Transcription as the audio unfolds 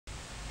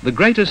The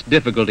greatest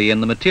difficulty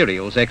in the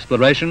materials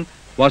exploration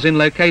was in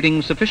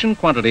locating sufficient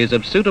quantities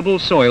of suitable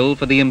soil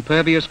for the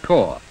impervious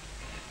core.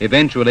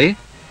 Eventually,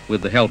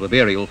 with the help of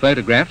aerial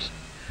photographs,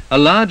 a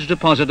large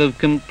deposit of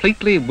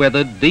completely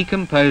weathered,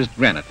 decomposed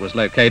granite was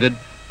located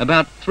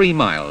about 3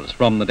 miles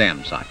from the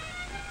dam site.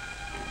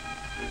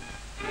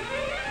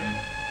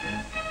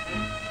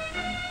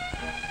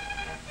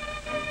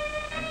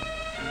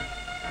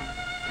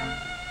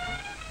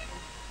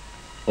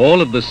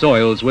 All of the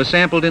soils were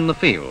sampled in the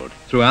field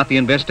throughout the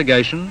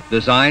investigation,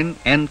 design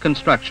and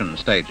construction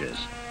stages.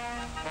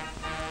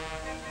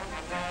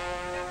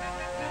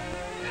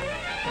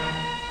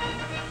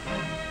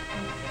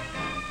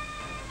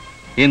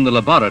 In the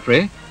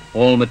laboratory,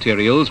 all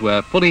materials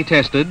were fully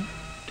tested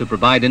to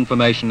provide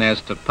information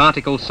as to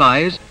particle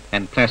size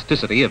and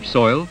plasticity of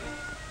soil,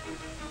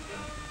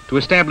 to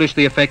establish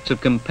the effects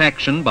of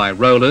compaction by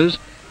rollers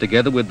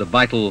together with the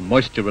vital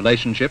moisture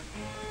relationship,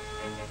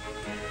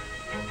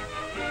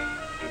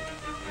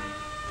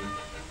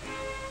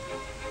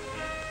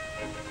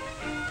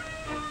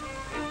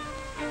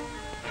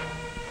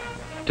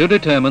 to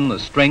determine the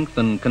strength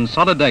and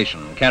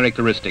consolidation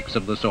characteristics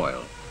of the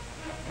soil.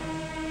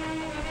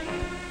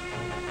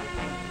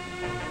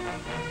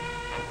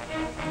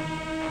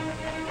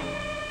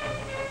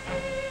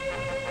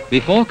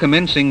 Before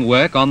commencing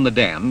work on the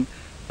dam,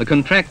 the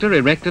contractor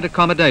erected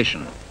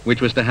accommodation,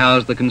 which was to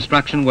house the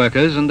construction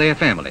workers and their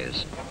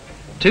families.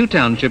 2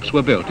 townships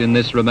were built in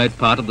this remote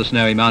part of the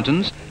Snowy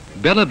Mountains,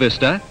 Bella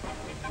Vista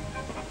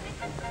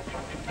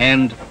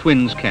and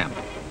Twins Camp.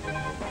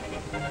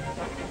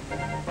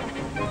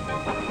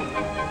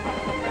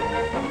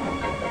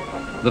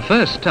 The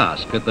first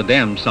task at the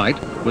dam site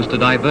was to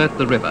divert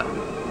the river.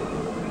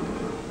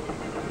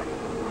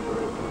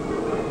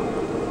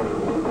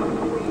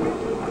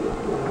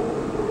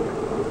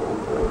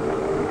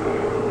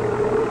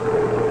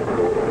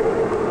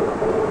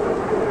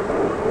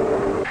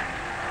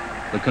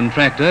 The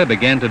contractor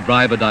began to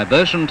drive a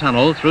diversion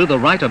tunnel through the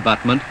right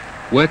abutment,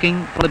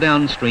 working from the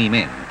downstream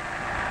end.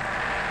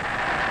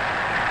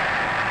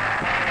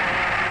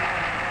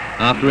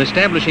 After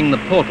establishing the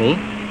portal,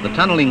 the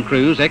tunneling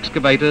crews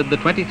excavated the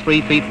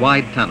 23 feet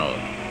wide tunnel,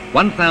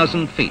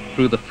 1,000 feet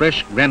through the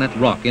fresh granite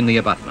rock in the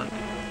abutment.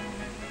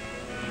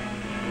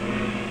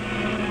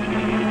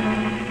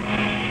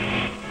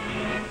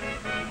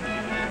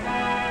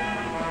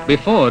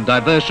 Before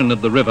diversion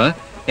of the river,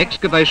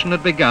 excavation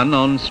had begun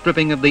on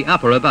stripping of the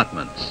upper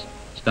abutments,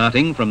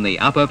 starting from the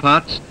upper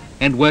parts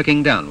and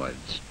working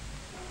downwards.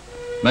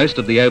 Most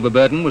of the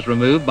overburden was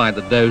removed by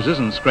the dozers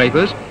and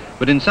scrapers,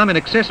 but in some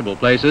inaccessible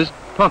places,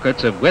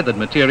 pockets of weathered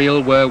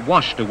material were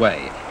washed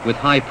away with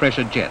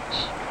high-pressure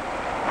jets.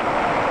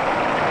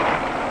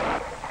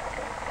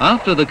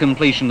 After the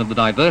completion of the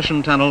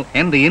diversion tunnel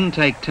and the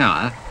intake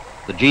tower,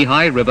 the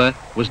Geehi River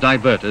was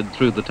diverted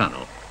through the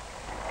tunnel.